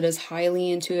else that is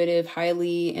highly intuitive,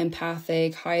 highly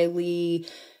empathic, highly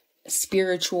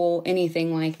spiritual,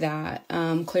 anything like that,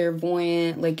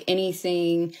 clairvoyant, like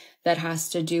anything that has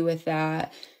to do with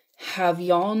that. Have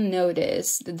y'all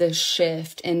noticed the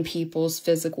shift in people's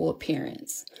physical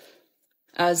appearance?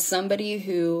 As somebody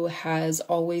who has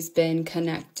always been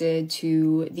connected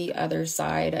to the other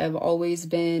side, I've always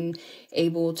been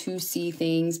able to see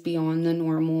things beyond the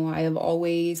normal. I have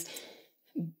always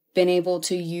been able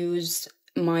to use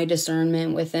my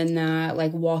discernment within that,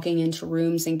 like walking into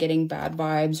rooms and getting bad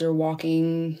vibes, or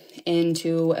walking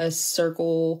into a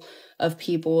circle of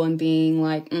people and being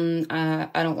like, I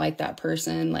don't like that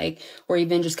person, like, or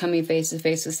even just coming face to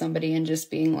face with somebody and just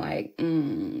being like,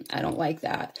 I don't like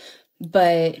that.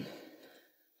 But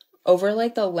over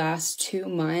like the last 2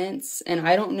 months, and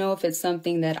I don't know if it's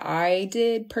something that I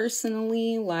did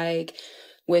personally, like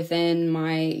within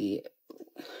my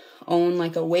own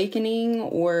like awakening,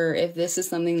 or if this is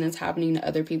something that's happening to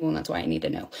other people and that's why I need to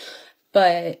know.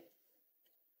 But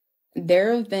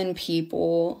there have been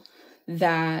people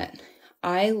that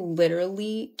I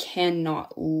literally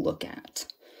cannot look at.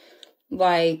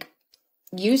 Like,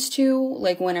 used to,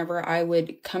 like, whenever I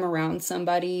would come around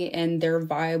somebody and their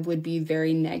vibe would be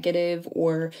very negative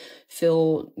or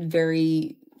feel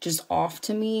very just off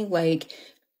to me, like,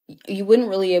 I wouldn't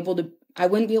be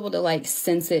able to like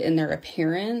sense it in their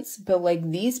appearance. But like,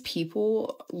 these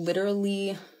people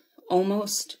literally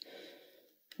almost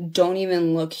don't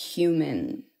even look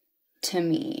human to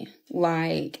me.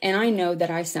 Like, and I know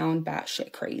that I sound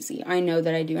batshit crazy. I know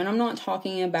that I do. And I'm not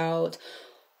talking about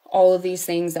all of these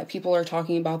things that people are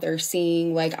talking about they're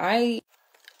seeing. Like, I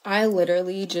I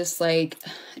literally just, like,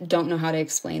 don't know how to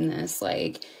explain this.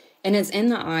 Like, and it's in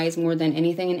the eyes more than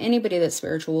anything. And anybody that's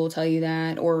spiritual will tell you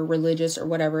that, or religious or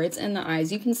whatever. It's in the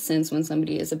eyes. You can sense when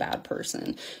somebody is a bad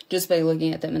person just by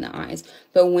looking at them in the eyes.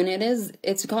 But when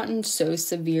it's gotten so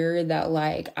severe that,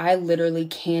 like, I literally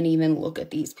can't even look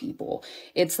at these people.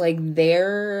 It's like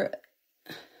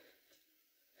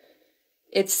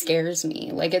it scares me.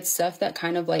 Like, it's stuff that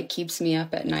kind of, like, keeps me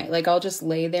up at night. Like, I'll just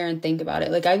lay there and think about it.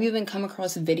 Like, I've even come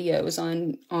across videos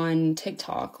on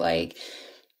TikTok, like,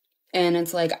 and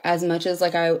it's like, as much as,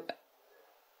 like, I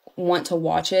want to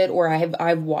watch it, or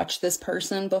I've watched this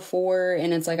person before,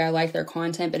 and it's like I like their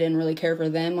content but didn't really care for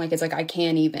them. Like, it's like I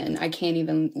can't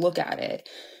even look at it,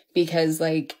 because,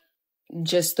 like,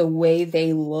 just the way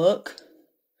they look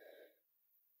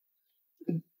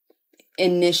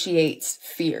initiates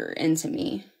fear into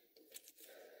me.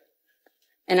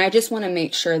 And I just want to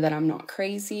make sure that I'm not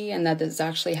crazy and that this is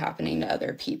actually happening to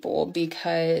other people,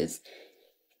 because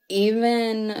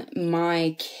even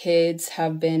my kids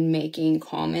have been making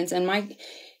comments, and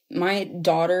my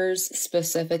daughters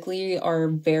specifically are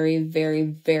very, very,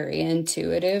 very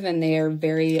intuitive, and they are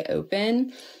very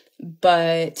open,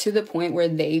 but to the point where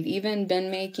they've even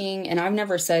been making, and I've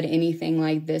never said anything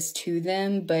like this to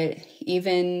them, but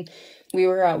even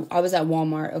I was at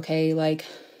Walmart, okay, like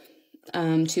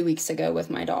 2 weeks ago with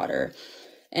my daughter,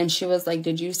 and she was like,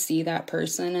 "Did you see that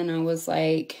person?" And I was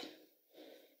like,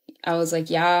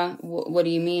 "Yeah, what do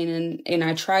you mean?" And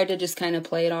I tried to just kind of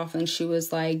play it off, and she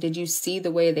was like, "Did you see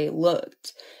the way they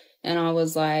looked?" And I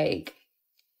was like,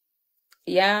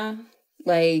 "Yeah,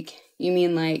 like, you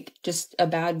mean like just a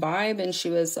bad vibe?" And she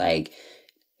was like,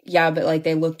 "Yeah, but like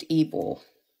they looked evil."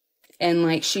 And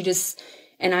like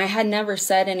and I had never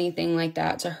said anything like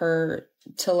that to her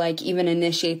to like even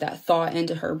initiate that thought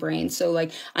into her brain. So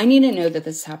like, I need to know that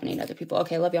this is happening to other people.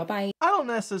 Okay, love y'all, bye. I don't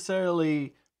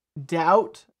necessarily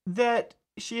doubt that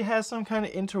she has some kind of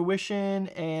intuition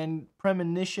and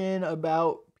premonition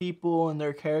about people and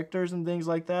their characters and things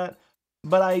like that,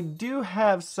 but I do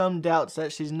have some doubts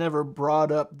that she's never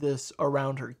brought up this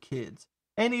around her kids.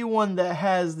 Anyone that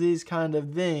has these kind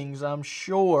of things, I'm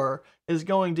sure, is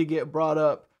going to get brought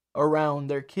up around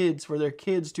their kids, for their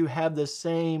kids to have the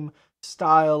same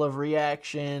style of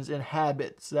reactions and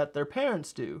habits that their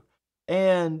parents do.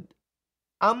 And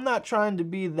I'm not trying to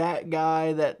be that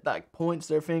guy that like points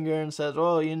their finger and says,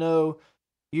 "Well, you know,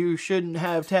 you shouldn't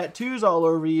have tattoos all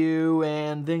over you,"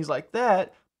 and things like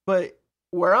that. But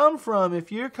where I'm from,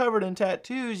 if you're covered in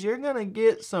tattoos, you're gonna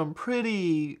get some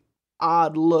pretty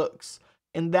odd looks,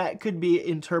 and that could be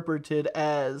interpreted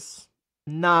as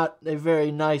not a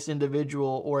very nice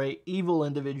individual or a evil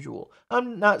individual.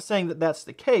 I'm not saying that that's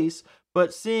the case,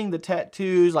 but seeing the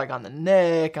tattoos like on the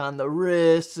neck, on the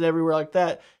wrists, everywhere like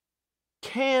that,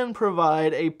 can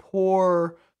provide a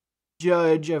poor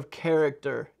judge of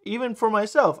character. Even for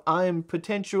myself, I'm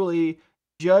potentially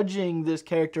judging this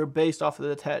character based off of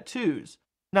the tattoos.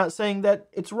 Not saying that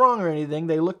it's wrong or anything,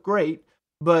 they look great,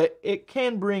 but it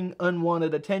can bring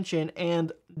unwanted attention,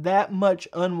 and that much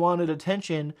unwanted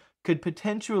attention could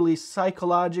potentially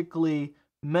psychologically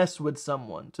mess with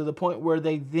someone to the point where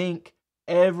they think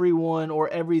everyone or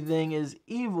everything is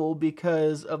evil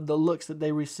because of the looks that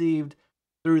they received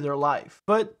through their life.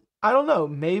 But I don't know,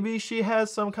 maybe she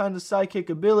has some kind of psychic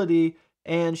ability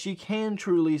and she can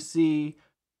truly see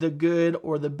the good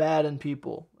or the bad in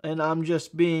people. And I'm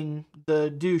just being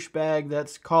the douchebag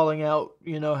that's calling out,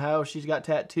 you know, how she's got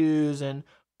tattoos and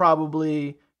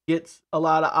probably gets a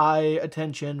lot of eye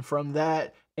attention from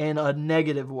that in a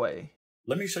negative way.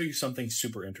 Let me show you something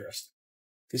super interesting.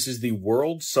 This is the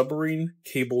World Submarine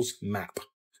Cables Map.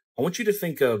 I want you to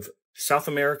think of South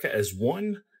America as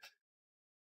 1,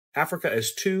 Africa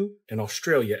as 2, and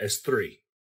Australia as 3.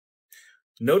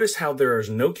 Notice how there is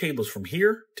no cables from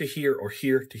here to here or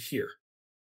here to here.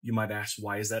 You might ask,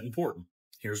 why is that important?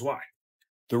 Here's why.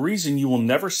 The reason you will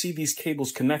never see these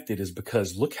cables connected is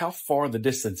because look how far the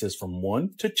distance is from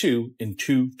 1 to 2 and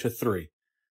 2 to 3,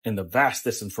 and the vast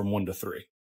distance from 1 to 3.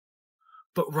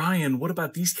 But Ryan, what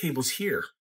about these cables here?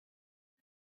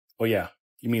 Oh yeah,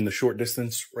 you mean the short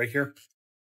distance right here?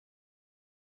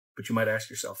 But you might ask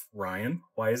yourself, Ryan,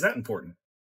 why is that important?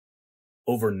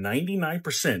 Over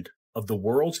 99% of the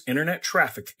world's internet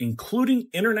traffic, including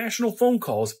international phone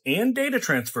calls and data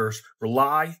transfers,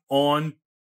 rely on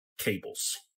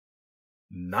cables.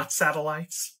 Not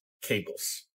satellites,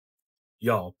 cables.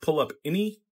 Y'all, pull up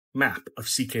any map of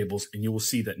sea cables and you will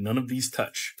see that none of these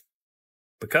touch.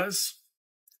 Because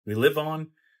we live on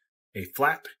a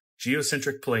flat,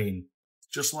 geocentric plane,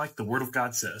 just like the Word of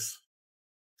God says.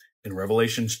 In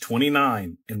Revelations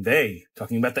 29, and they,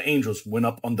 talking about the angels, went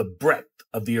up on the breadth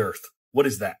of the earth. What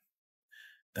is that?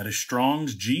 That is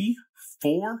Strong's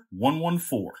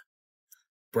G4114.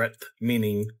 Breadth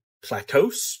meaning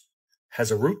plateaus,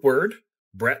 has a root word,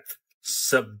 breadth,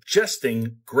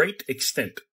 suggesting great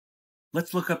extent.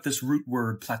 Let's look up this root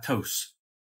word plateaus.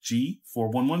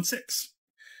 G4116.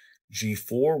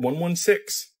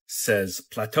 G4116 says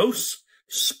plateaus,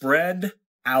 spread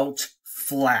out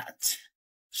flat.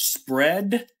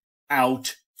 Spread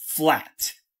out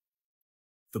flat.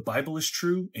 The Bible is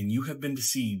true and you have been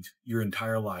deceived your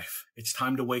entire life. It's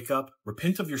time to wake up,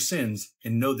 repent of your sins,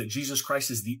 and know that Jesus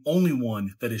Christ is the only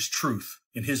one that is truth.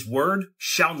 And his word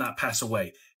shall not pass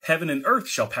away. Heaven and earth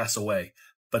shall pass away,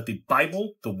 but the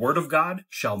Bible, the word of God,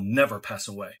 shall never pass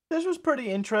away. This was pretty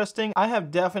interesting. I have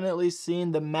definitely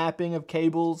seen the mapping of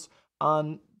cables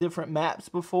on different maps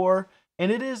before,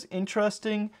 and it is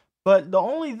interesting, but the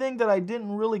only thing that I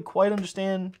didn't really quite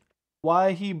understand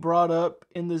why he brought up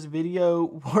in this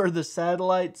video were the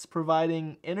satellites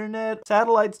providing internet.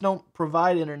 Satellites don't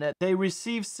provide internet. They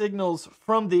receive signals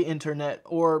from the internet,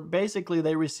 or basically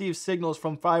they receive signals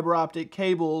from fiber optic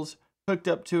cables hooked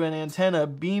up to an antenna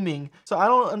beaming. So I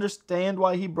don't understand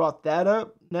why he brought that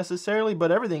up necessarily,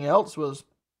 but everything else was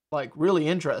like really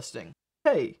interesting.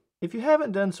 Hey, if you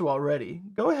haven't done so already,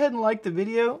 go ahead and like the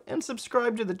video and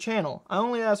subscribe to the channel. I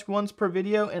only ask once per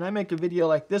video and I make a video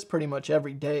like this pretty much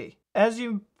every day. As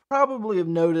you probably have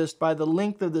noticed by the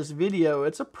length of this video,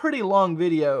 it's a pretty long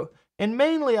video, and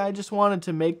mainly I just wanted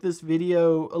to make this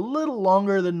video a little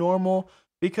longer than normal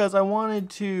because I wanted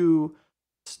to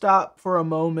stop for a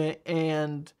moment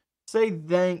and say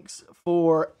thanks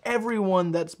for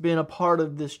everyone that's been a part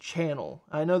of this channel.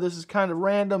 I know this is kind of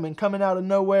random and coming out of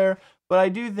nowhere, but I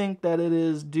do think that it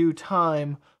is due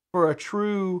time for a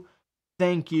true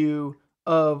thank you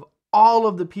of all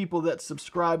of the people that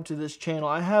subscribe to this channel.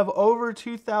 I have over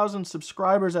 2,000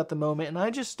 subscribers at the moment, and I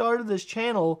just started this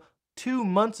channel 2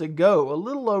 months ago, a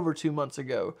little over 2 months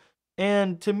ago.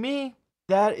 And to me,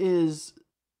 that is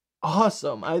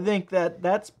awesome. I think that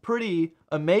that's pretty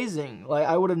amazing. Like,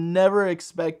 I would have never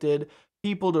expected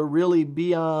people to really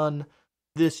be on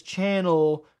this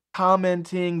channel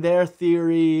commenting their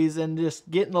theories and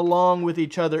just getting along with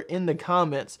each other in the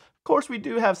comments. Of course, we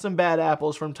do have some bad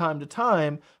apples from time to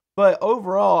time, but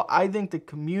overall, I think the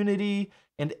community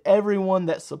and everyone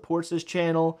that supports this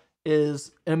channel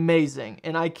is amazing.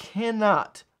 And I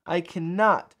cannot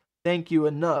thank you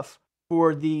enough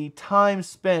for the time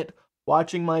spent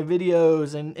watching my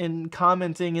videos and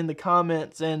commenting in the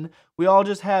comments, and we all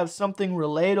just have something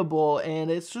relatable, and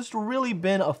it's just really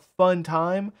been a fun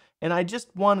time. And I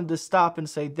just wanted to stop and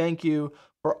say thank you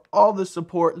for all the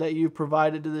support that you've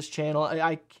provided to this channel.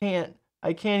 I can't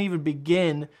even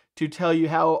begin to tell you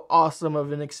how awesome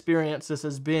of an experience this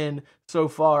has been so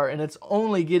far, and it's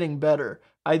only getting better.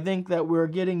 I think that we're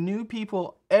getting new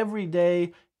people every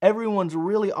day. Everyone's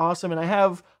really awesome, and I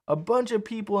have a bunch of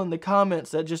people in the comments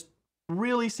that just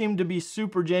really seem to be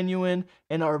super genuine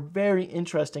and are very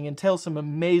interesting and tell some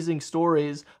amazing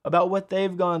stories about what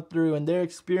they've gone through and their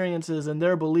experiences and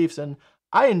their beliefs, and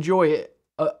I enjoy it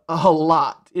a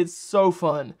lot. It's so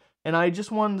fun, and I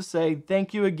just wanted to say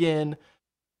thank you again.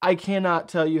 I cannot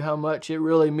tell you how much it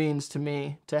really means to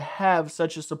me to have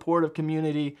such a supportive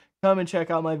community come and check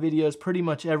out my videos pretty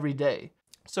much every day.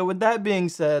 So with that being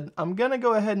said, I'm gonna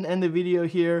go ahead and end the video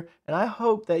here, and I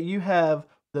hope that you have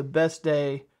the best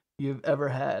day you've ever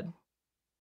had.